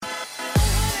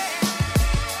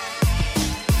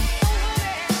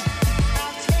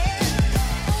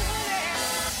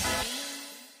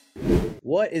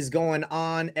What is going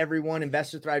on, everyone?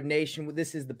 Investor Thrive Nation.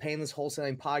 This is the Payneless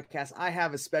Wholesaling Podcast. I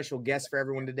have a special guest for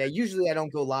everyone today. Usually I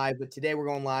don't go live, but today we're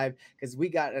going live because we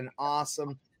got an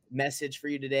awesome message for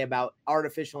you today about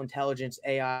artificial intelligence,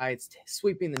 AI. It's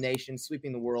sweeping the nation,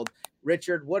 sweeping the world.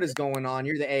 Richard, what is going on?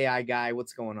 You're the AI guy.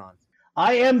 What's going on?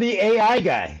 I am the AI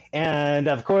guy. And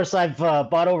of course, I've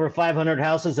bought over 500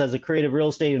 houses as a creative real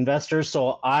estate investor.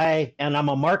 So I'm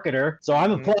a marketer. So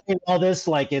I'm applying all this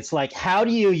it's like, how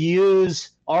do you use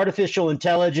artificial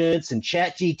intelligence and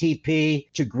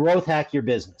ChatGPT to growth hack your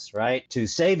business, right? To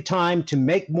save time, to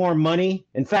make more money.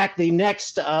 In fact, the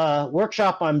next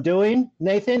workshop I'm doing,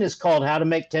 Nathan, is called How to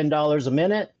Make $10 a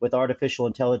Minute with Artificial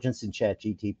Intelligence and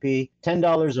ChatGPT.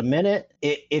 $10 a minute.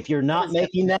 If you're not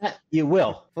making that, you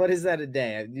will. What is that a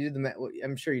day?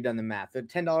 I'm sure you've done the math.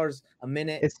 $10 a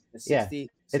minute. It's $1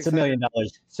 million.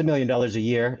 It's $1 million a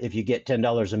year if you get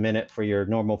 $10 a minute for your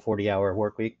normal 40-hour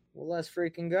work week. Well, let's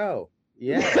freaking go.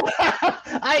 Yeah.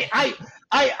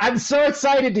 I'm so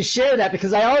excited to share that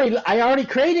because I already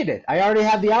created it. I already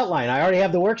have the outline. I already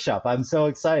have the workshop. I'm so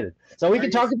excited. So we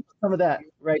can talk about some of that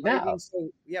right now.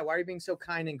 Why are you being so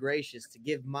kind and gracious to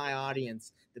give my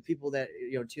audience, the people that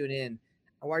tune in,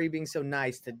 why are you being so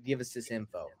nice to give us this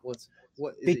info?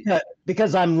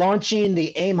 Because I'm launching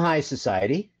the Aim High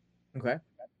Society. Okay.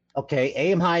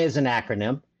 Aim High is an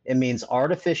acronym. It means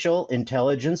Artificial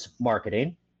Intelligence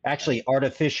Marketing. Actually,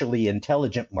 artificially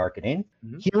intelligent marketing,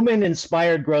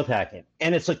 human-inspired growth hacking.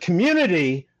 And it's a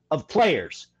community of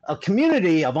players, a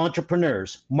community of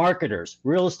entrepreneurs, marketers,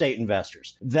 real estate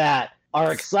investors that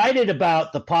are excited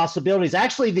about the possibilities,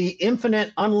 actually the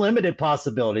infinite, unlimited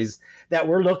possibilities that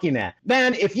we're looking at.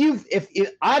 Man, if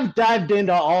I've dived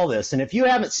into all this, and if you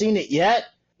haven't seen it yet,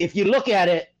 if you look at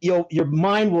it, your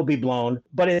mind will be blown,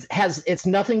 but it's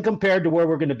nothing compared to where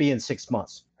we're going to be in 6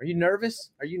 months. Are you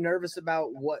nervous? Are you nervous about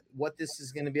what this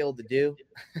is going to be able to do?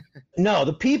 No,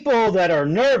 the people that are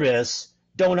nervous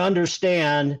don't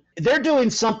understand. They're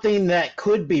doing something that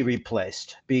could be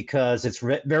replaced because it's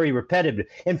very repetitive.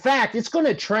 In fact, it's going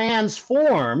to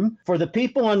transform for the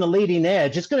people on the leading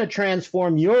edge. It's going to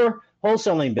transform your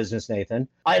wholesaling business, Nathan.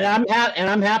 And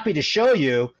I'm happy to show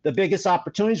you the biggest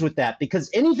opportunities with that, because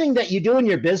anything that you do in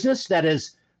your business that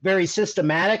is very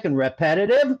systematic and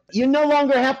repetitive, you no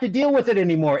longer have to deal with it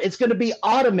anymore. It's going to be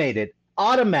automatic,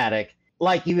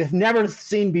 like you have never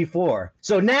seen before.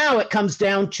 So now it comes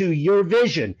down to your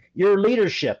vision, your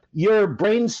leadership, your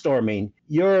brainstorming,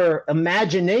 your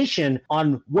imagination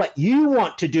on what you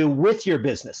want to do with your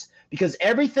business. Because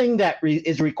everything that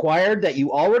is required that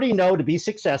you already know to be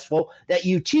successful, that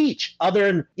you teach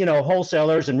other,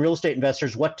 wholesalers and real estate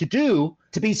investors what to do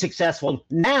to be successful.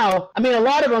 Now, a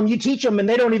lot of them, you teach them and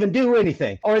they don't even do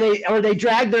anything, or they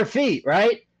drag their feet,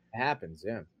 right? It happens,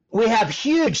 yeah. We have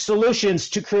huge solutions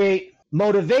to create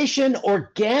motivation,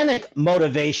 organic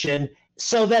motivation,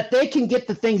 so that they can get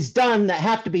the things done that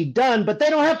have to be done, but they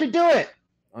don't have to do it.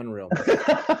 Unreal.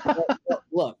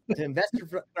 Look, to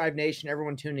Investor Thrive Nation,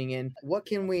 everyone tuning in, what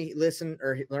can we listen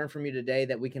or learn from you today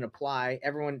that we can apply?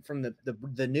 Everyone from the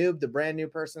noob, the brand new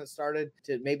person that started,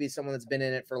 to maybe someone that's been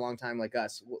in it for a long time like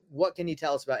us. What can you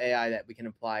tell us about AI that we can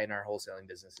apply in our wholesaling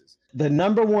businesses? The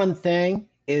number one thing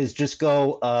is just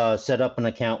go set up an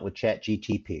account with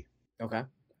ChatGPT. Okay.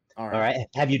 All right.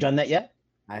 Have you done that yet?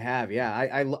 I have. Yeah.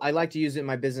 I like to use it in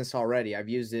my business already. I've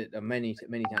used it many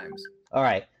times. All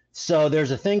right. So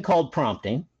there's a thing called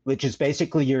prompting, which is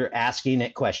basically you're asking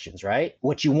it questions, right?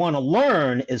 What you want to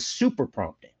learn is super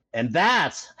prompting. And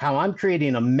that's how I'm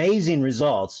creating amazing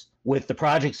results with the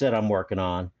projects that I'm working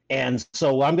on. And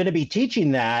so I'm going to be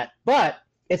teaching that, but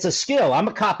it's a skill. I'm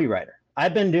a copywriter.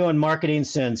 I've been doing marketing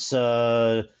since,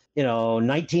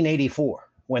 1984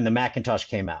 when the Macintosh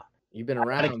came out. You've been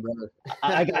around, brother.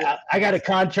 I got a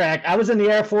contract. I was in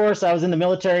the Air Force. I was in the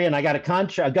military, and I got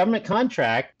a government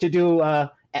contract to do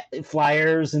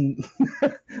flyers and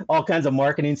all kinds of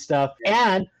marketing stuff.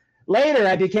 And later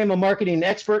I became a marketing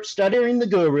expert, studying the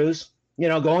gurus,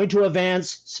 going to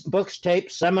events, books,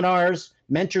 tapes, seminars,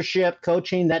 mentorship,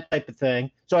 coaching, that type of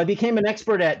thing. So I became an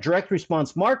expert at direct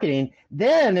response marketing.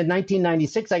 Then in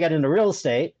 1996, I got into real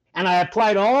estate, and I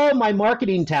applied all my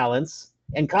marketing talents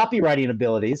and copywriting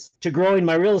abilities to growing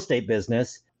my real estate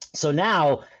business. So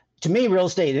now, to me, real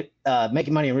estate,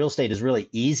 making money in real estate is really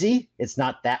easy. It's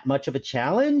not that much of a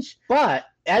challenge. But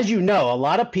as you know, a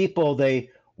lot of people,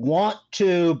 they want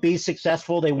to be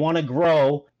successful, they want to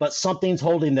grow, but something's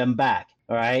holding them back.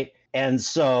 All right. And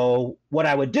so what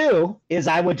I would do is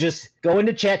I would just go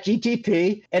into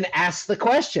ChatGPT and ask the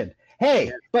question,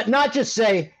 hey, but not just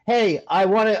say, hey, I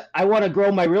want to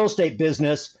grow my real estate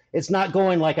business. It's not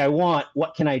going like I want.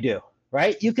 What can I do?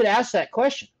 Right? You could ask that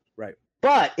question. Right.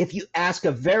 But if you ask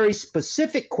a very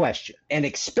specific question and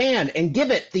expand and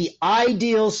give it the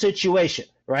ideal situation,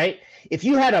 right? If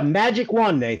you had a magic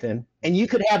wand, Nathan, and you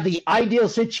could have the ideal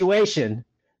situation,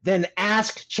 then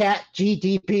ask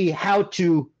ChatGPT how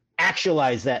to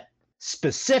actualize that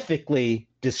specifically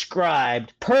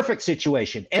described perfect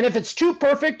situation. And if it's too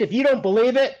perfect, if you don't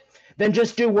believe it, then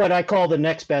just do what I call the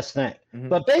next best thing. Mm-hmm.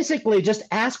 But basically just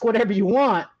ask whatever you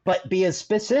want, but be as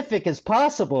specific as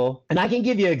possible. And I can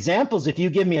give you examples. If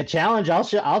you give me a challenge,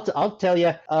 I'll tell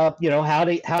you, how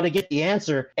to get the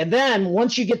answer. And then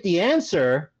once you get the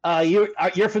answer,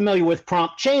 you're familiar with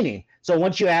prompt chaining. So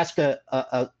once you ask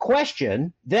a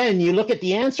question, then you look at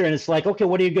the answer and it's like, okay,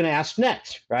 what are you going to ask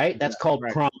next? Right? That's called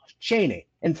prompt chaining.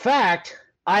 In fact,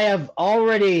 I have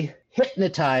already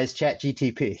hypnotized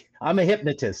ChatGPT. I'm a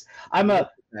hypnotist. I'm a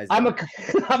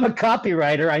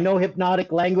copywriter. I know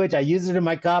hypnotic language. I use it in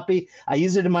my copy. I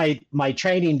use it in my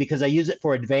training because I use it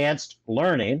for advanced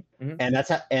learning.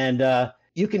 Mm-hmm. And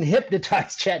you can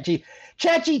hypnotize ChatGPT.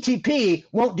 ChatGPT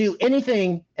won't do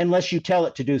anything unless you tell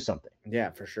it to do something.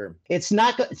 Yeah, for sure. It's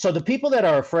not so the people that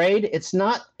are afraid, it's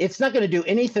not going to do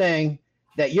anything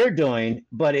that you're doing,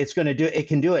 but it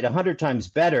can do it 100 times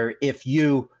better if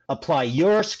you apply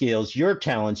your skills, your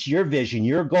talents, your vision,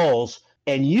 your goals,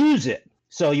 and use it.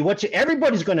 So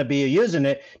everybody's going to be using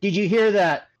it. Did you hear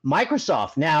that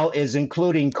Microsoft now is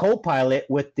including Copilot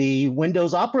with the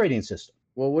Windows operating system?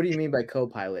 Well, what do you mean by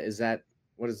Copilot?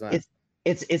 What is that?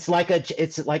 It's like a chat.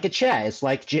 It's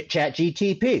like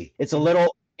ChatGPT. It's a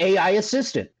little AI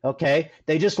assistant. Okay,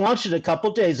 they just launched it a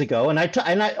couple days ago, and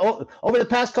over the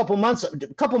past couple months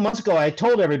ago, I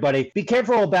told everybody be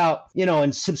careful about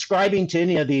and subscribing to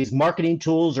any of these marketing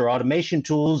tools or automation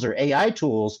tools or AI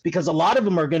tools, because a lot of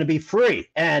them are going to be free,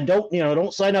 and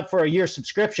don't sign up for a year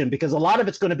subscription, because a lot of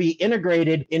it's going to be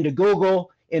integrated into Google,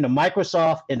 into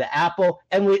Microsoft, into Apple,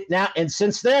 and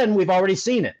since then we've already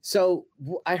seen it. So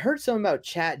I heard something about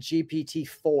ChatGPT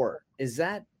 4. Is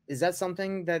that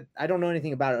something that I don't know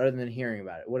anything about it other than hearing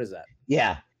about it? What is that?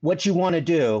 Yeah. What you want to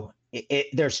do,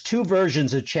 there's two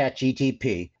versions of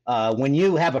ChatGPT. When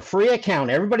you have a free account,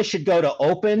 everybody should go to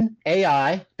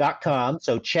openai.com.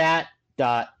 So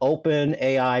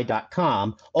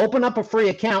chat.openai.com. Open up a free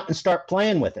account and start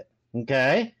playing with it.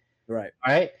 Okay? Right.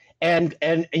 All right. And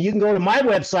you can go to my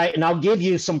website and I'll give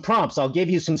you some prompts. I'll give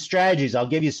you some strategies. I'll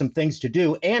give you some things to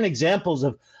do and examples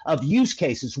of use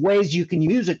cases, ways you can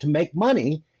use it to make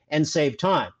money and save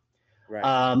time.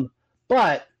 Right.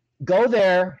 But go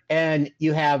there and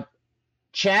you have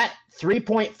Chat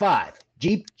 3.5,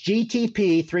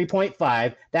 GTP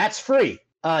 3.5. That's free.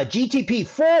 GTP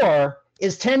 4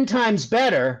 is 10 times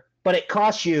better, but it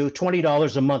costs you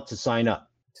 $20 a month to sign up.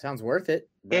 Sounds worth it.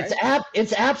 Right?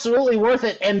 It's absolutely worth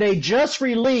it. And they just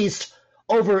released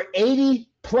over 80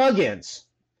 plugins.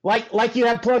 Like you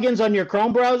have plugins on your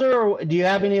Chrome browser, or do you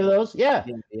have any of those? Yeah,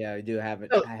 I do have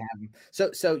it. I have them.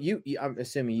 So you I'm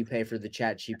assuming you pay for the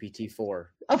ChatGPT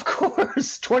 4. Of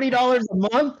course, $20 a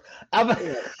month.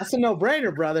 That's a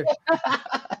no-brainer, brother.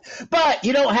 But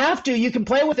you don't have to. You can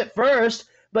play with it first.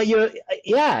 But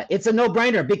it's a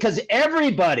no-brainer, because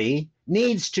everybody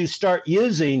needs to start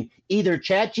using either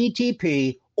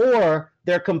ChatGPT or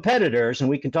their competitors, and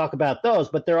we can talk about those.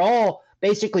 But they're all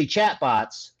basically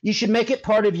chatbots. You should make it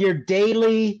part of your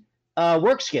daily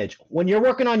work schedule. When you're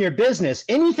working on your business,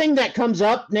 anything that comes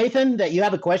up, Nathan, that you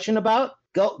have a question about,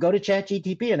 go to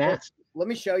ChatGPT and ask. Let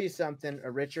me show you something,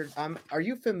 Richard. Are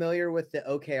you familiar with the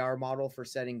OKR model for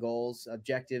setting goals?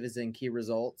 Objective is in key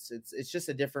results. It's just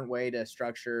a different way to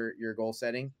structure your goal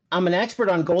setting. I'm an expert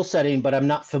on goal setting, but I'm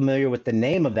not familiar with the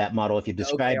name of that model. If you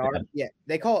describe it, yeah,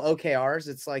 they call it OKRs.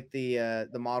 It's like the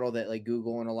model that like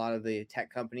Google and a lot of the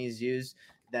tech companies use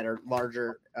that are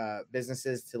larger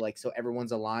businesses to so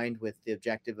everyone's aligned with the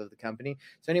objective of the company.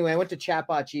 So anyway, I went to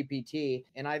Chatbot GPT,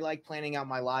 and I like planning out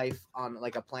my life on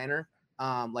like a planner.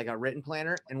 Like a written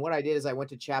planner. And what I did is I went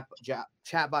to Chatbot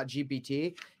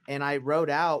GPT and I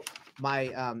wrote out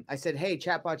my, I said, hey,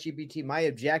 Chatbot GPT, my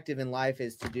objective in life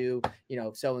is to do,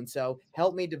 so-and-so.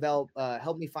 Help me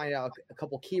find out a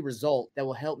couple key results that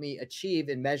will help me achieve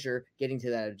and measure getting to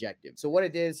that objective. So what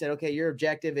it did is said, okay, your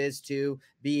objective is to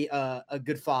be a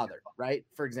good father, right?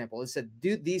 For example, it said,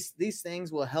 do these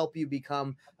things will help you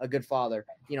become a good father,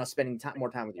 spending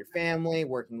more time with your family,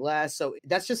 working less. So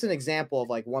that's just an example of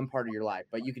like one part of your life,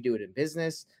 but you could do it in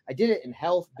business. I did it in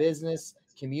health, business,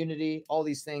 community, all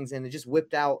these things. And it just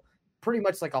whipped out pretty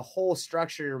much like a whole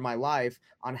structure of my life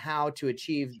on how to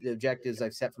achieve the objectives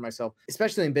I've set for myself,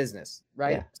 especially in business,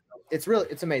 right? Yeah.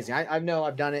 It's amazing. I know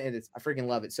I've done it and I freaking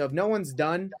love it. So if no one's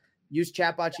use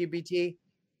Chatbot GPT,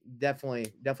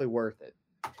 definitely worth it.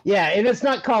 Yeah, and it's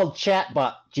not called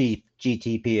chatbot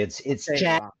GTP. It's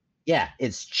chat. Bot. Yeah,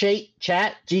 it's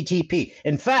chat GTP.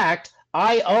 In fact,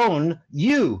 I own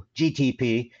you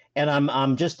GTP, and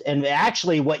and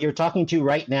actually what you're talking to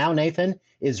right now, Nathan,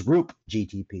 is Roop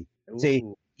GTP. See,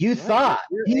 Ooh. you What? thought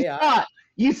You're you AI? thought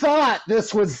you thought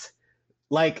this was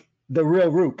like the real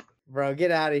Roop. Bro,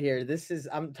 get out of here.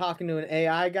 I'm talking to an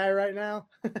AI guy right now.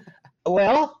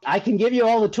 Well, I can give you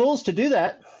all the tools to do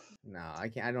that. No, I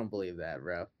can't. I don't believe that,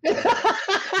 bro.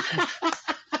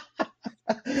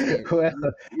 Well,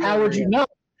 how would you know?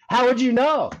 How would you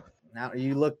know? Now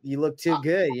you look too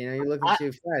good. You're looking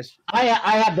too fresh. I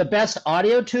have the best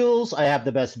audio tools. I have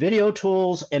the best video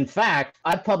tools. In fact,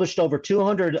 I've published over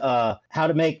 200 how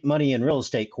to make money in real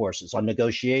estate courses on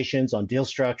negotiations, on deal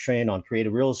structuring, on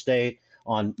creative real estate,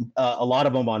 on a lot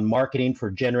of them on marketing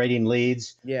for generating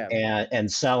leads,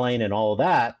 and selling and all of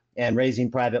that, and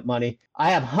raising private money.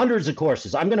 I have hundreds of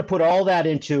courses. I'm going to put all that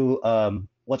into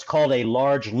what's called a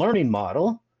large learning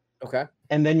model. Okay.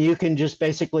 And then you can just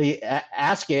basically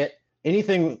ask it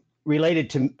anything related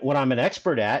to what I'm an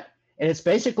expert at, and it's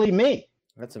basically me.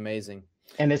 That's amazing.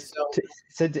 And it's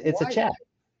a chat.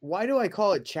 Why do I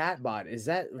call it chatbot?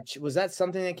 Was that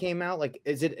something that came out? Like,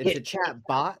 it's a chat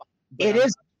bot? It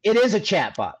is a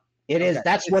chat bot. It is.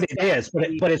 That's what it is.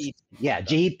 But it's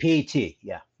GPT.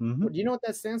 Yeah. Mm-hmm. Do you know what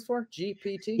that stands for?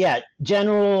 GPT? Yeah,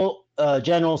 general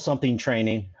something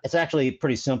training. It's actually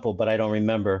pretty simple, but I don't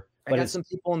remember. I got some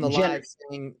people in the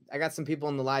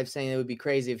live saying it would be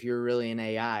crazy if you were really an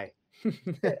AI.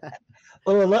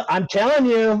 Well, look, I'm telling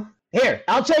you. Here,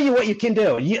 I'll tell you what you can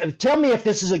do. Tell me if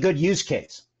this is a good use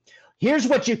case. Here's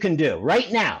what you can do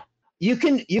right now. You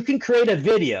can create a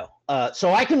video.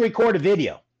 So I can record a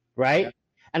video, right? Yeah.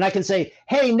 And I can say,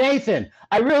 "Hey, Nathan,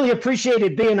 I really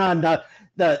appreciated being on the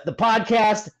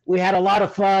podcast. We had a lot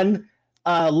of fun.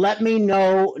 Let me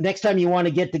know next time you want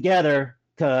to get together,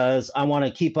 because I want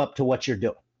to keep up to what you're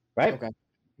doing," right? Okay.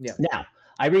 Yeah. Now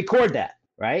I record that,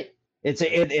 right? It's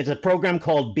a program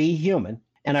called Be Human,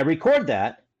 and I record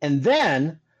that, and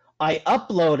then I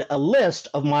upload a list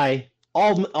of my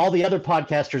all the other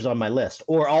podcasters on my list,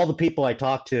 or all the people I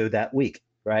talked to that week,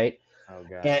 right? Oh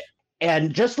gosh.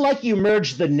 And just like you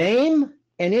merge the name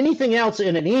and anything else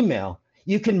in an email,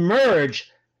 you can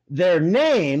merge their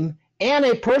name and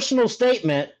a personal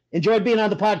statement. Enjoyed being on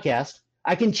the podcast.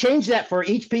 I can change that for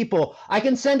each people. I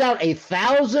can send out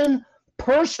 1,000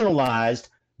 personalized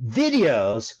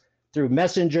videos through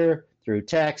Messenger, through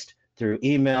text, through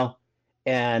email,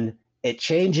 and it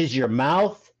changes your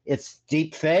mouth. It's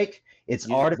deep fake. It's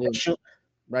artificial.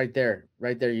 Right there.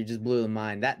 You just blew the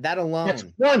mind. That alone.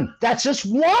 That's just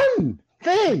one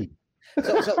thing.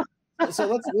 So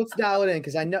let's dial it in,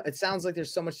 because I know it sounds like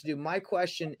there's so much to do. My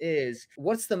question is,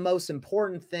 what's the most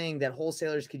important thing that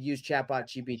wholesalers could use chatbot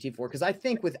GPT for? Because I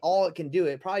think with all it can do,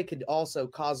 it probably could also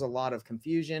cause a lot of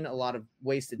confusion, a lot of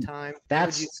wasted time. What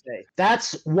would you say?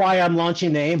 That's why I'm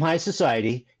launching the Aim High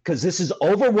Society, because this is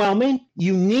overwhelming.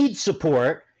 You need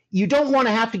support. You don't want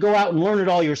to have to go out and learn it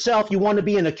all yourself. You want to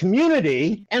be in a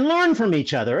community and learn from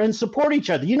each other and support each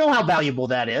other. You know how valuable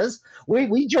that is.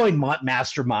 We join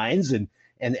masterminds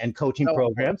and coaching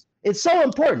programs. It's so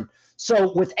important.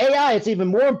 So with AI, it's even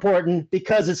more important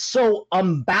because it's so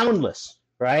unboundless,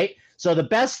 right? So the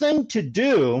best thing to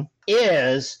do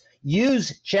is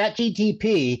use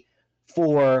ChatGTP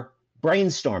for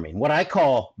brainstorming, what I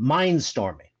call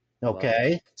mindstorming,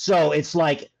 okay? So it's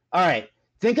like, all right,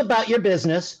 think about your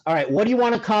business. All right, what do you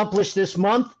want to accomplish this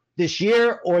month, this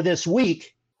year, or this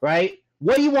week, right?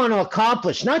 What do you want to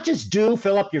accomplish? Not just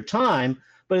fill up your time,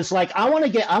 but it's like, I want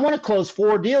to close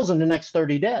 4 deals in the next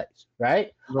 30 days,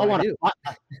 right? I want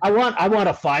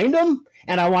to find them,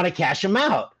 and I want to cash them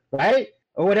out, right?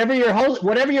 Or whatever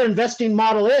your investing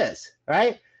model is,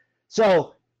 right?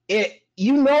 So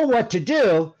you know what to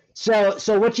do. So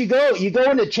what you go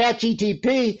into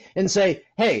ChatGTP and say,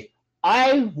 hey,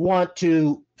 I want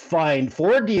to find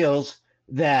 4 deals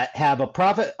that have a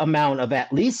profit amount of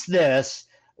at least this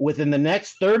within the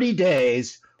next 30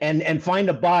 days, and find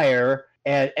a buyer,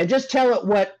 and just tell it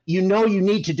what you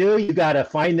need to do. You got to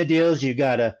find the deals. You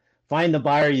got to find the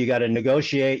buyer. You got to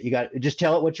negotiate. You got to just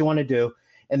tell it what you want to do.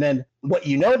 And then what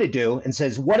you know to do, and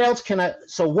says, what can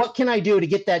I do to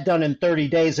get that done in 30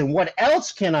 days? And what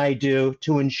else can I do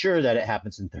to ensure that it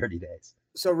happens in 30 days?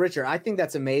 So Richard, I think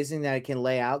that's amazing that it can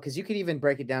lay out, because you could even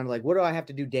break it down to like, what do I have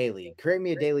to do daily? Create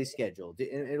me a daily schedule,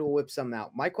 and it'll whip something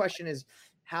out. My question is,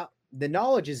 how the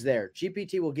knowledge is there.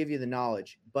 GPT will give you the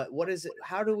knowledge, but what is it?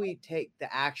 How do we take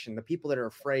the action? The people that are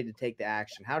afraid to take the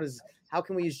action, how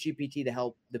can we use GPT to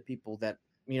help the people that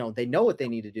they know what they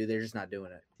need to do. They're just not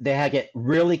doing it. They had to get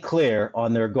really clear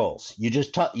on their goals. You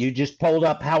just pulled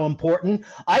up how important.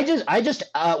 I just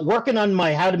working on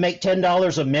my how to make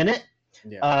 $10 a minute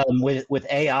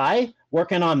with AI,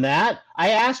 working on that. I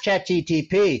asked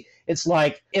ChatGPT, it's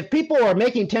like, if people are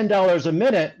making $10 a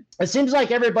minute, it seems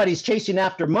like everybody's chasing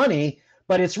after money,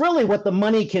 but it's really what the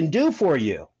money can do for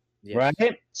you,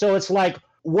 right? So it's like,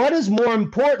 what is more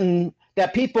important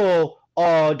that people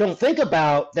don't think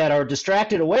about, that are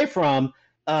distracted away from,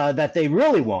 that they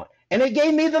really want? And it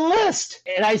gave me the list,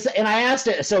 and I asked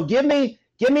it, so give me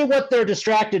what they're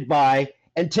distracted by,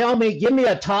 and give me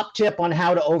a top tip on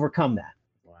how to overcome that.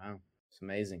 Wow, it's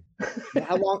amazing.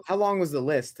 How long was the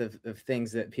list of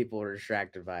things that people were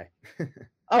distracted by?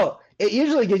 Oh, it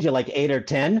usually gives you like 8 or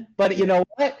 10, but you know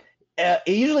what? It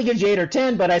usually gives you 8 or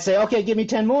 10, but I say, okay, give me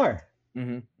 10 more.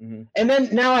 And then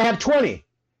now I have 20.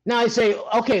 Now I say,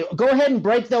 okay, go ahead and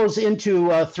break those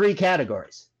into 3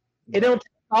 categories. It'll take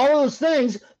all those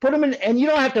things, put them in, and you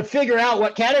don't have to figure out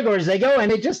what categories they go in.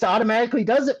 It just automatically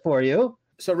does it for you.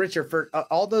 So Richard, for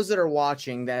all those that are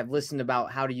watching that have listened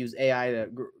about how to use AI to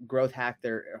growth hack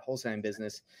their wholesaling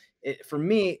business, for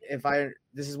me,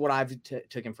 this is what I've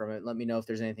taken from it. Let me know if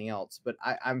there's anything else. But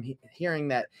I'm hearing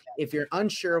that if you're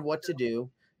unsure of what to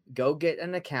do, go get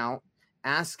an account,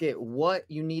 ask it what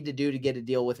you need to do to get a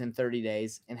deal within 30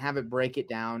 days, and have it break it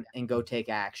down and go take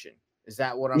action. Is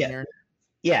that what I'm hearing?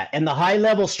 Yeah. And the high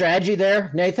level strategy there,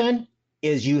 Nathan,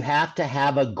 is you have to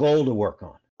have a goal to work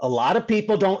on. A lot of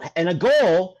people don't, and a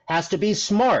goal has to be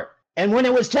smart. And when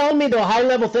it was telling me the high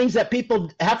level things that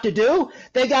people have to do,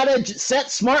 they got to set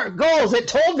smart goals. It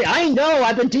told me, I know,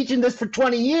 I've been teaching this for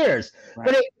 20 years. Right.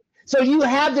 But so you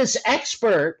have this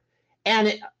expert,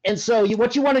 and so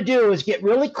what you want to do is get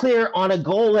really clear on a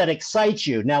goal that excites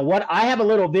you. Now, I have a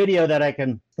little video that I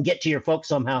can get to your folks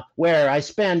somehow, where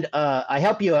I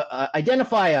help you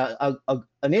identify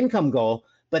an income goal,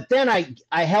 but then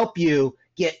I help you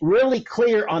get really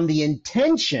clear on the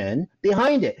intention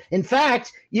behind it. In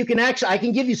fact, I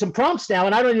can give you some prompts now,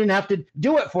 and I don't even have to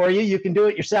do it for you. You can do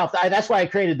it yourself. That's why I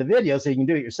created the video, so you can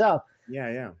do it yourself.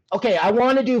 Yeah. Okay, I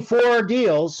want to do 4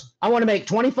 deals. I want to make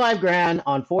 25 grand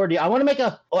on 4 deals. I want to make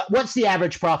what's the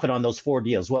average profit on those 4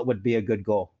 deals? What would be a good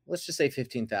goal? Let's just say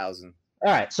 15,000.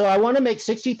 All right, so I want to make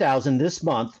 60,000 this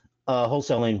month,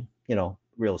 wholesaling,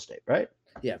 real estate, right?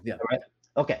 Yeah. All right.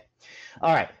 Okay.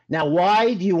 All right. Now,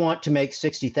 why do you want to make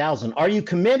 60,000? Are you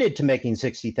committed to making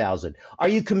 60,000? Are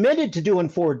you committed to doing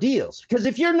 4 deals? Because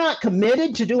if you're not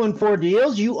committed to doing 4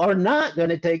 deals, you are not going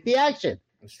to take the action.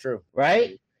 That's true.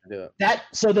 Right? Do it.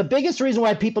 So the biggest reason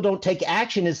why people don't take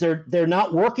action is they're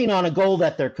not working on a goal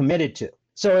that they're committed to.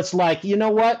 So it's like, you know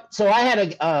what? So I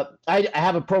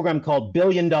have a program called $1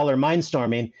 Billion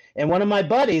Mindstorming, and one of my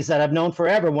buddies that I've known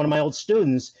forever, one of my old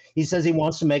students, he says he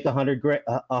wants to make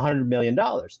 $100 million.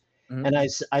 And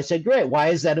I said, great. Why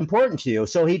is that important to you?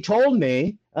 So he told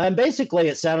me, and basically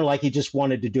it sounded like he just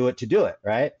wanted to do it,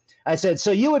 right? I said,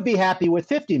 so you would be happy with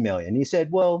 50 million? He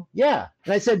said, well, yeah.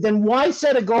 And I said, then why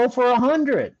set a goal for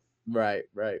 100? Right.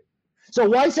 So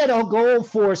why set a goal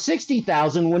for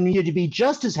 60,000 when you'd be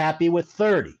just as happy with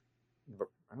 30?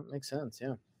 That makes sense,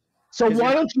 yeah. So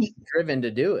why don't you driven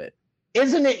to do it?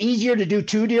 Isn't it easier to do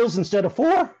 2 deals instead of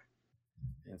 4?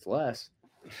 It's less.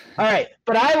 All right,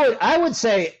 but I would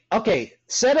say, okay,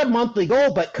 set a monthly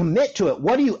goal, but commit to it.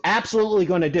 What are you absolutely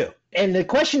going to do? And the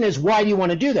question is, why do you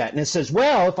want to do that? And it says,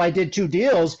 well, if I did 2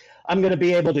 deals, I'm going to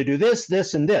be able to do this,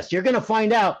 this, and this. You're going to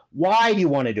find out why do you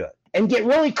want to do it and get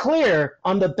really clear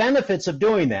on the benefits of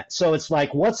doing that. So it's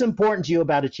like, what's important to you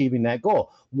about achieving that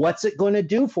goal? What's it going to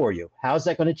do for you? How's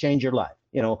that going to change your life?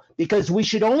 Because we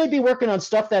should only be working on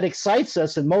stuff that excites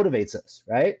us and motivates us,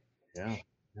 right? Yeah.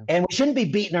 And we shouldn't be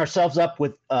beating ourselves up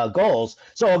with goals.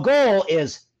 So a goal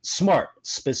is smart,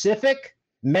 specific,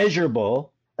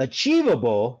 measurable,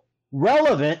 achievable,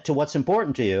 relevant to what's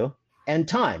important to you, and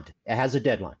timed. It has a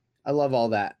deadline. I love all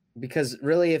that, because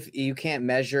really, if you can't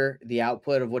measure the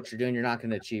output of what you're doing, you're not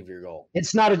going to achieve your goal.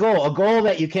 It's not a goal. A goal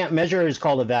that you can't measure is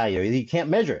called a value. You can't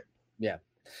measure it. Yeah.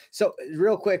 So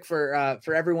real quick for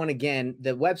everyone, again,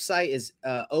 the website is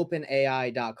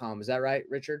openai.com. Is that right,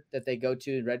 Richard, that they go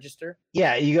to and register?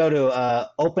 Yeah, you go to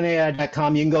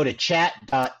openai.com. You can go to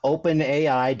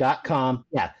chat.openai.com.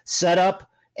 Yeah,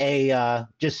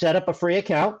 just set up a free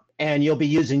account, and you'll be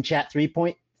using Chat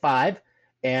 3.5,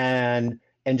 and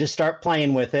just start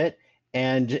playing with it,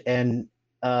 and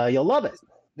you'll love it.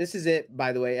 This is it,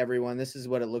 by the way, everyone. This is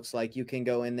what it looks like. You can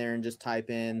go in there and just type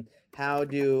in, how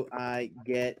do I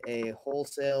get a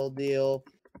wholesale deal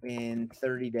in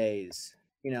 30 days?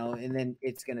 And then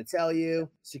it's going to tell you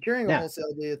securing a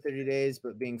wholesale deal in 30 days,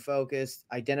 but being focused,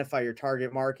 identify your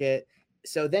target market,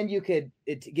 so then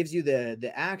it gives you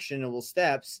the actionable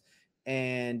steps,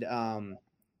 and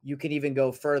you can even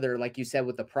go further, like you said,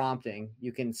 with the prompting.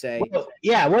 You can say,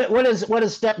 yeah, what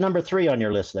is step number 3 on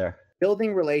your list there?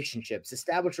 building relationships,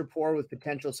 establish rapport with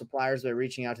potential suppliers by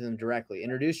reaching out to them directly,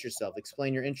 introduce yourself,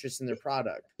 explain your interest in their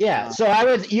product. Yeah.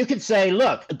 So you could say,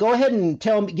 look, go ahead and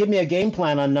give me a game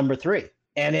plan on number 3.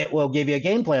 And it will give you a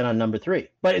game plan on number 3.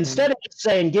 But instead of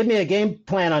saying, give me a game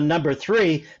plan on number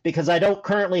 3, because I don't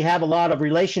currently have a lot of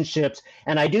relationships,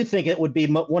 and I do think it would be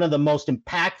one of the most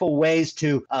impactful ways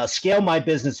to scale my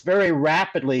business very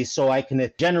rapidly, so I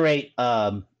can generate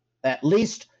at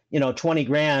least 20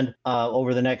 grand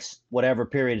over the next whatever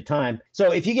period of time.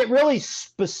 So if you get really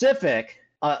specific,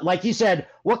 like you said,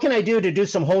 what can I do to do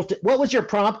some what was your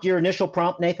prompt, your initial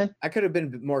prompt, Nathan? I could have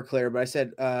been more clear, but I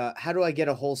said, how do I get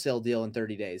a wholesale deal in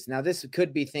 30 days? Now, this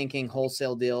could be thinking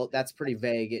wholesale deal. That's pretty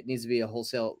vague. It needs to be a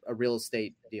real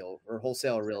estate deal, or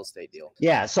wholesale real estate deal.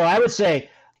 Yeah. So I would say,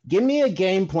 give me a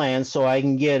game plan so I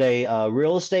can get a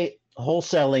real estate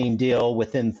wholesaling deal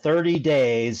within 30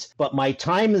 days, but my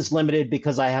time is limited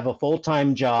because I have a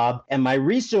full-time job and my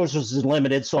resources is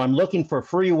limited. So I'm looking for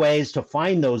free ways to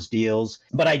find those deals,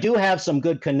 but I do have some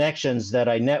good connections that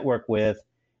I network with.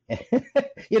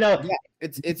 Yeah,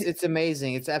 it's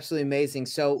amazing. It's absolutely amazing.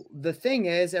 So the thing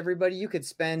is, everybody, you could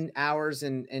spend hours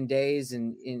and days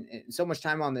and so much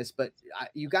time on this, but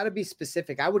you got to be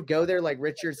specific. I would go there like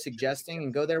Richard's suggesting,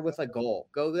 and go there with a goal.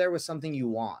 Go there with something you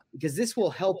want, because this will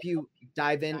help you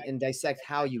dive in and dissect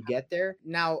how you get there.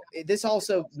 Now, this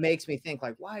also makes me think,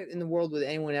 like, why in the world would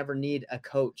anyone ever need a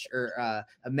coach or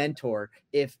a mentor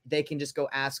if they can just go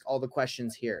ask all the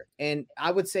questions here? And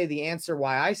I would say the answer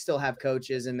why I still have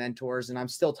coaches and mentors, and I'm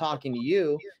still talking to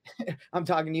you, I'm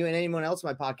talking to you and anyone else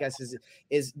on my podcast,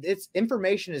 is it's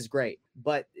information is great,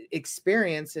 but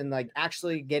experience and like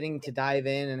actually getting to dive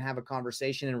in and have a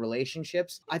conversation and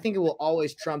relationships, I think it will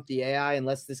always trump the AI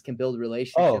unless this can build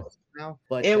relationships. Now,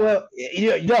 but it will.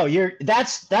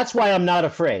 That's why I'm not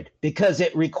afraid, because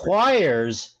it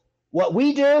requires what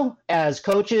we do as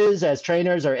coaches, as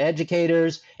trainers, or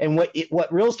educators, and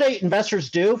what real estate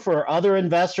investors do for other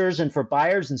investors and for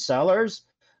buyers and sellers.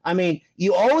 I mean,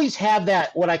 you always have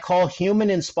that, what I call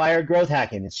human-inspired growth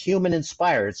hacking. It's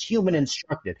human-inspired. It's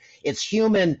human-instructed. It's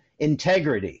human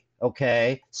integrity.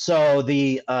 Okay, so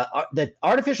the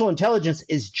artificial intelligence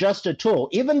is just a tool.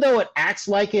 Even though it acts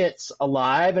like it's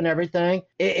alive and everything,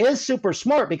 it is super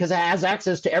smart because it has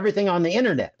access to everything on the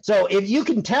internet. So if you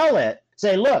can tell it,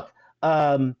 say, look,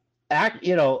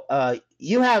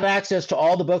 you have access to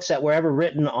all the books that were ever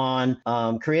written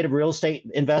on creative real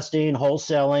estate investing,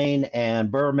 wholesaling,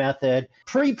 and Burr method.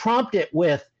 Pre-prompt it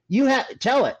with,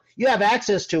 tell it, you have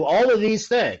access to all of these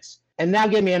things, and now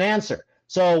give me an answer.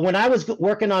 So when I was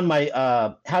working on my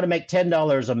how to make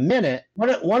 $10 a minute,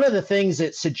 one of the things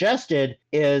it suggested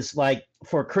is, like,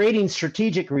 for creating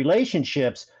strategic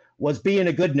relationships was being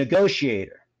a good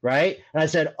negotiator, right? And I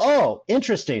said, oh,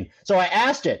 interesting. So I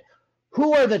asked it,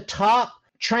 who are the top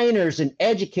trainers and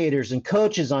educators and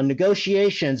coaches on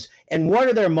negotiations, and what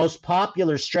are their most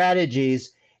popular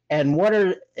strategies, and what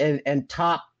are and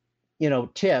top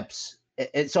tips?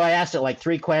 And so I asked it like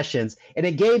 3 questions, and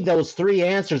it gave those 3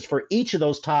 answers for each of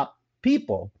those top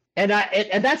people. And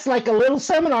that's like a little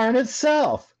seminar in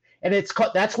itself. And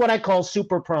that's what I call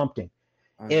super prompting.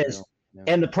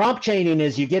 And the prompt chaining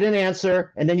is, you get an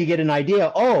answer and then you get an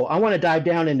idea. Oh, I want to dive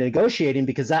down into negotiating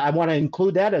because I want to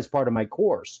include that as part of my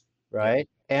course, right?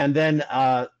 And then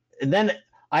I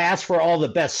asked for all the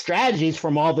best strategies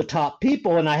from all the top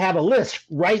people, and I have a list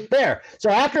right there.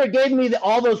 So after it gave me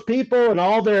all those people and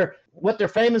all what they're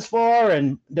famous for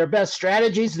and their best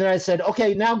strategies, then I said,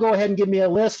 okay, now go ahead and give me a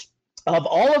list of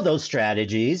all of those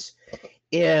strategies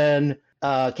in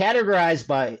categorized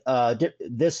by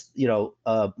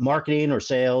marketing or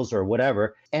sales or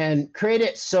whatever, and create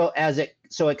it so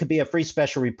it could be a free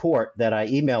special report that I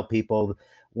email people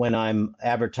when I'm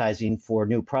advertising for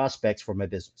new prospects for my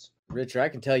business. Richard, I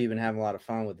can tell you've been having a lot of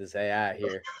fun with this AI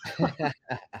here.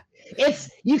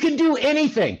 You can do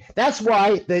anything. That's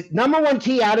why the number one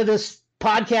key out of this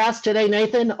podcast today,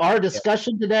 Nathan, our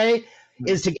discussion today,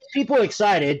 is to get people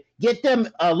excited, get them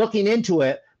looking into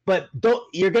it, but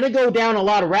you're going to go down a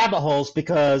lot of rabbit holes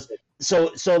because,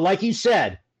 so like you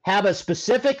said, have a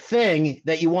specific thing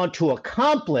that you want to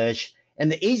accomplish. And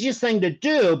the easiest thing to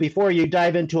do before you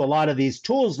dive into a lot of these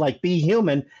tools like Be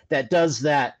Human that does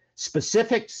that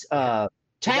specific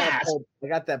task. I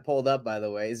got that pulled up, by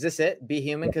the way. Is this it? Be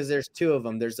Human? Because there's 2 of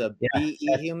them. There's a Be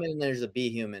Human and there's a Be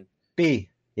Human.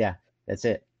 Yeah, that's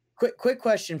it. Quick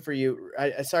question for you.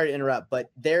 I sorry to interrupt, but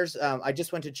there's I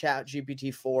just went to Chat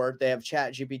GPT 4. They have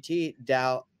Chat GPT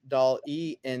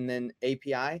 $1 and then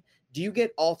API. Do you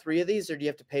get all three of these, or do you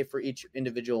have to pay for each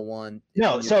individual one?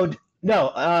 No,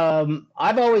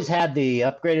 I've always had the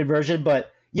upgraded version,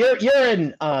 but you're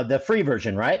in the free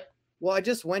version, right? Well, I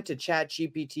just went to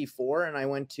ChatGPT 4 and I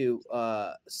went to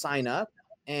sign up,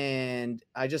 and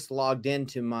I just logged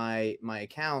into my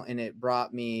account and it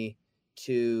brought me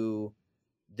to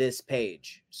this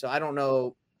page. So I don't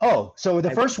know. Oh, so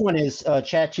the first one is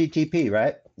ChatGPT,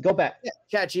 right? Go back. Yeah,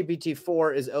 ChatGPT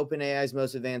 4 is OpenAI's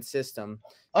most advanced system.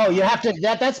 Oh, you have to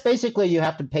that's basically you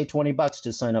have to pay $20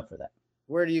 to sign up for that.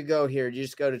 Where do you go here? Do you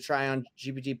just go to try on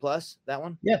GPT Plus? That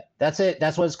one? Yeah, that's it.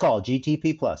 That's what it's called.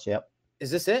 GTP Plus. Yep. Is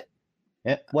this it?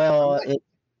 Yeah. Well,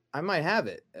 I might have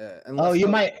it. You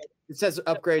might. It says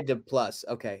upgrade to Plus.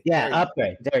 Okay. Yeah,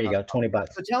 upgrade. There you go.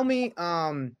 $20. So tell me,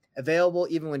 available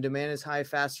even when demand is high,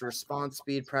 faster response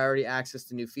speed, priority access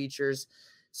to new features.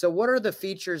 So what are the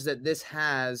features that this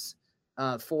has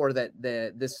for that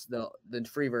the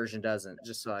free version doesn't?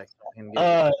 Just so I can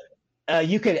get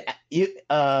it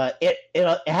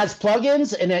has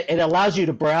plugins, and it allows you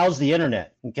to browse the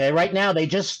internet. Okay, right now they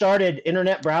just started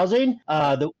internet browsing.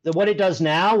 What it does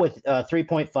now with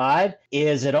 3.5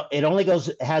 is it only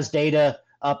has data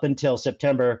up until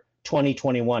September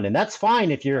 2021, and that's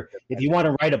fine if you want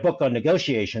to write a book on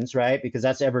negotiations, right? Because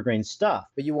that's evergreen stuff.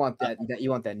 But you want that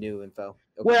new info.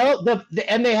 Okay. Well,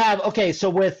 and they have so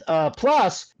with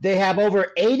Plus they have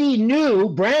over 80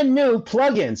 brand new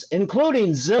plugins,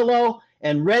 including Zillow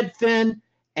and Redfin,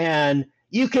 and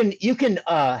you can give it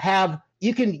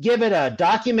a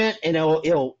document and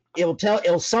it'll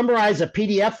summarize a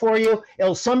PDF for you.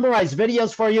 It'll summarize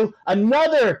videos for you.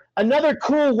 Another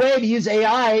cool way to use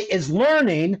AI is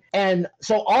learning. And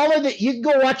so all of it, you can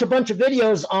go watch a bunch of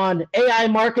videos on AI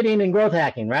marketing and growth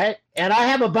hacking, right? And I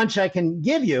have a bunch I can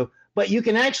give you, but you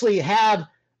can actually have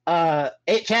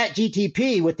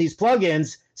ChatGPT with these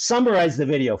plugins summarize the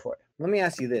video for you. Let me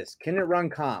ask you this. Can it run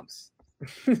comps?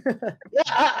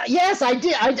 Yes, I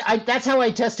did. That's how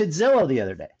I tested Zillow the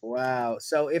other day. Wow.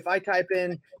 So if I type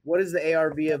in what is the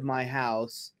ARV of my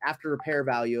house after repair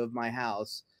value of my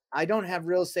house, I don't have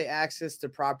real estate access to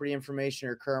property information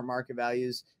or current market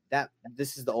values.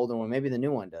 This is the older one. Maybe the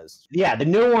new one does. Yeah, the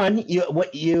new one.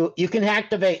 You can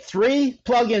activate 3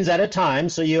 plugins at a time.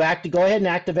 So you have to go ahead and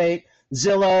activate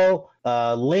Zillow,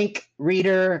 Link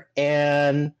Reader,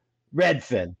 and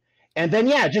Redfin. And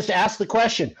then, just ask the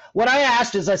question. What I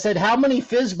asked is, I said, how many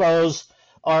FSBOs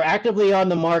are actively on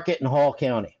the market in Hall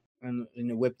County? And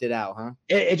it whipped it out, huh?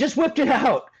 It just whipped it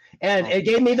out, and it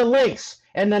gave me the links.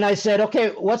 And then I said, okay,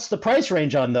 what's the price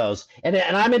range on those? And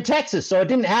I'm in Texas, so it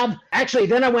didn't have – actually,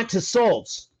 then I went to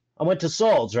Solds.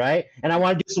 Right? And I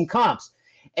want to do some comps.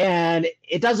 And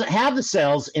it doesn't have the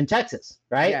sales in Texas,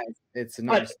 right? Yeah, it's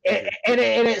nice. And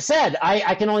it said,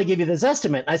 I can only give you this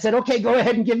estimate. I said, okay, go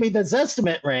ahead and give me this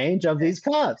estimate range of these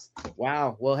comps.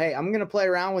 Wow. Well, hey, I'm going to play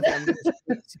around with it. I'm going to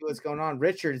see what's going on.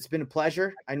 Richard, it's been a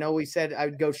pleasure. I know we said I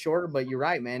would go shorter, but you're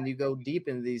right, man. You go deep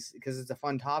into these because it's a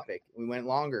fun topic. We went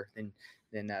longer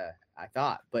than I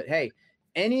thought. But, hey,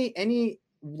 any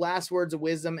last words of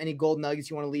wisdom, any gold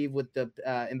nuggets you want to leave with the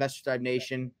Investor Thrive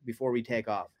Nation before we take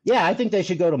off? Yeah, I think they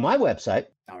should go to my website.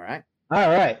 All right.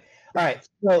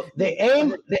 So the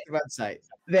website.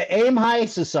 The AIM High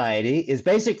Society is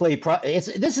basically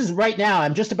this is right now.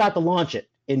 I'm just about to launch it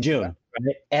in June,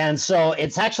 right? And so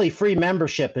it's actually free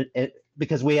membership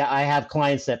because I have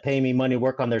clients that pay me money to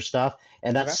work on their stuff,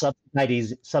 and that's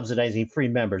subsidizing free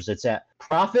members. It's at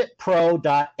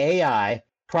profitpro.ai,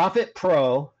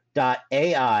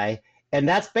 profitpro.ai, and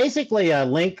that's basically a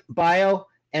link bio.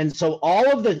 And so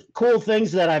all of the cool things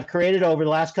that I've created over the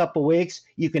last couple of weeks,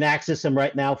 you can access them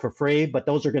right now for free, but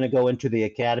those are going to go into the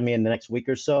academy in the next week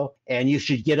or so. And you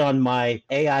should get on my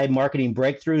AI marketing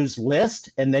breakthroughs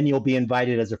list, and then you'll be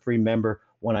invited as a free member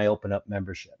when I open up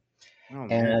membership. Oh,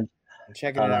 man. And I'm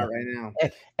checking it out right now.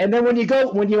 And then when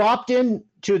you opt in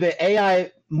to the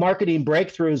AI marketing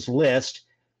breakthroughs list,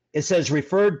 it says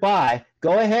referred by,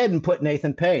 go ahead and put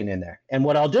Nathan Payne in there. And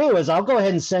what I'll do is I'll go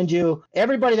ahead and send you,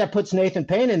 everybody that puts Nathan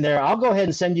Payne in there, I'll go ahead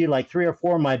and send you like 3 or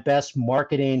 4 of my best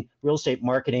real estate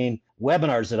marketing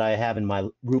webinars that I have in my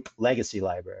Roop legacy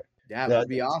library. Yeah, that would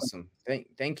be awesome.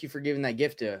 Thank you for giving that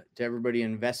gift to everybody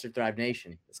in Investor Thrive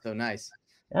Nation. It's so nice.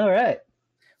 All right.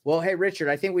 Well, hey, Richard,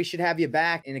 I think we should have you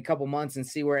back in a couple months and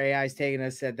see where AI is taking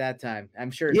us at that time.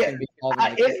 I'm sure it's going to be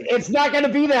it's not going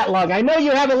to be that long. I know you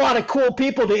have a lot of cool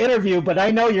people to interview, but I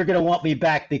know you're going to want me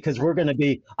back because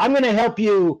I'm going to help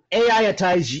you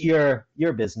AI-itize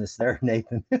your business there,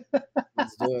 Nathan.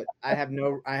 Let's do it. I have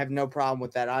no problem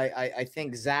with that. I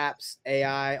think Zaps,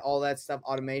 AI, all that stuff,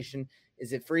 automation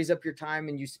is it frees up your time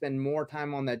and you spend more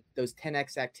time on those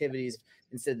 10x activities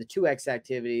instead of the 2x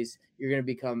activities. You're going to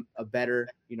become a better,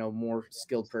 more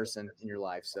skilled person in your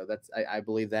life. So I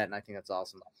believe that. And I think that's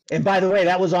awesome. And by the way,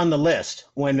 that was on the list.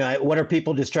 When what are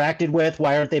people distracted with?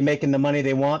 Why aren't they making the money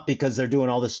they want? Because they're doing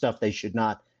all this stuff they should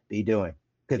not be doing,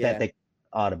 because that they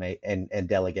automate and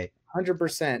delegate.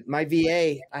 100%. My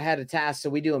VA, I had a task. So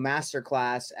we do a master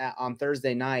class on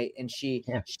Thursday night. And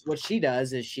what she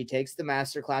does is she takes the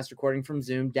master class recording from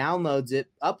Zoom, downloads it,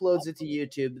 uploads it to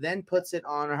YouTube, then puts it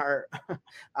on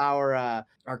our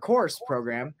course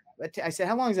program. I said,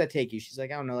 how long does that take you? She's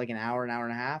like, I don't know, like an hour and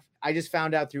a half. I just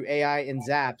found out through AI and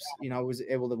Zaps, I was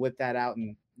able to whip that out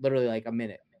in literally like a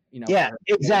minute. Yeah,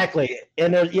 exactly.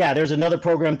 And there's another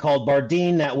program called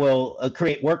Bardeen that will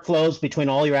create workflows between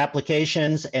all your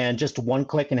applications and just one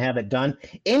click and have it done.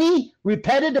 Any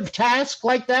repetitive task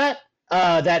like that,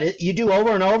 you do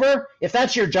over and over, if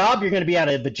that's your job, you're going to be out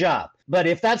of a job. But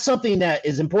if that's something that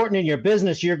is important in your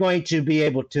business, you're going to be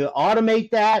able to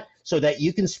automate that so that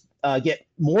you can get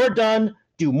more done,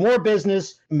 do more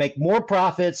business, make more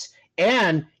profits,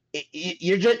 and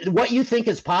you're just what you think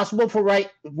is possible for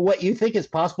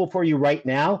you right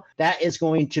now, that is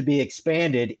going to be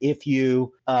expanded if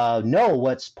you know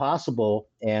what's possible,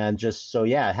 and just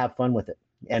have fun with it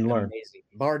and learn. Amazing.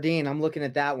 Bardeen, I'm looking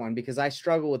at that one because I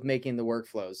struggle with making the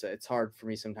workflows. It's hard for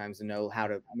me sometimes to know how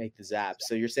to make the zaps.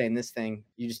 So you're saying this thing,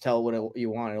 you just tell what you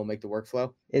want, it'll make the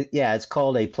workflow? It's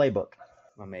called a playbook.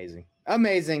 Amazing. All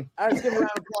right, let's give a round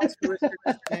of applause for Richard.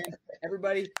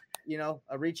 Everybody,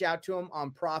 reach out to him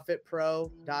on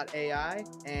profitpro.ai,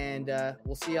 and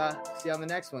we'll see you on the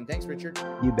next one. Thanks, Richard.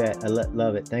 You bet. I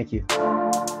love it. Thank you.